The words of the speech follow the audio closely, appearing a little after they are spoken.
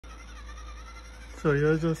So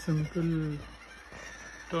here's a simple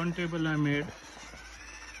turntable I made.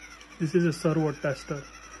 This is a servo tester.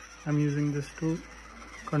 I'm using this to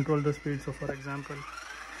control the speed. So for example,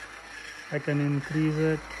 I can increase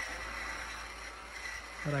it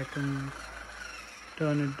or I can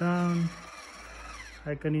turn it down.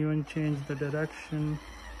 I can even change the direction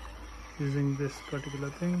using this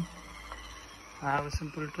particular thing. I have a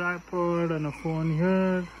simple tripod and a phone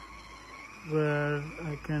here where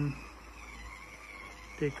I can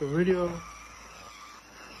take a video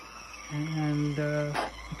and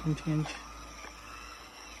I can change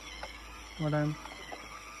what I'm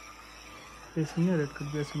placing here. It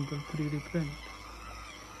could be a simple 3D print.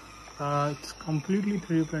 It's completely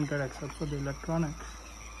 3D printed except for the electronics.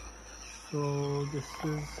 So this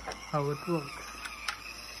is how it works.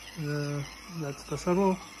 That's the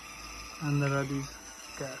servo, and there are these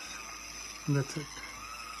gas. That's it.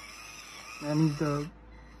 And the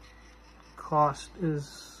cost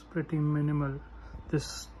is pretty minimal.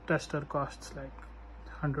 This tester costs like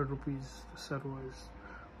 100 rupees. The servo is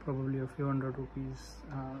probably a few hundred rupees,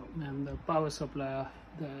 and the power supply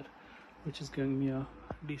there, which is giving me a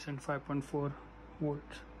decent 5.4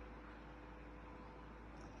 volts.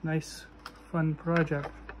 Nice fun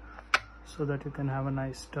project, so that you can have a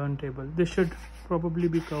nice turntable. This should probably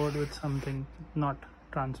be covered with something not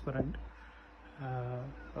transparent,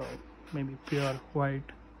 or maybe pure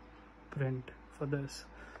white print for this.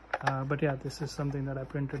 But yeah, this is something that I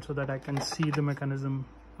printed so that I can see the mechanism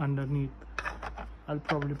underneath. I'll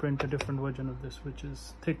probably print a different version of this which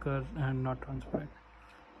is thicker and not transparent.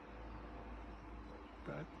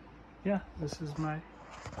 But yeah, this is my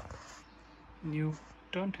new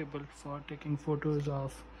turntable for taking photos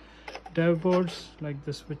of dev boards like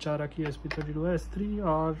this Vichara Key SP32S3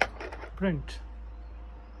 or print.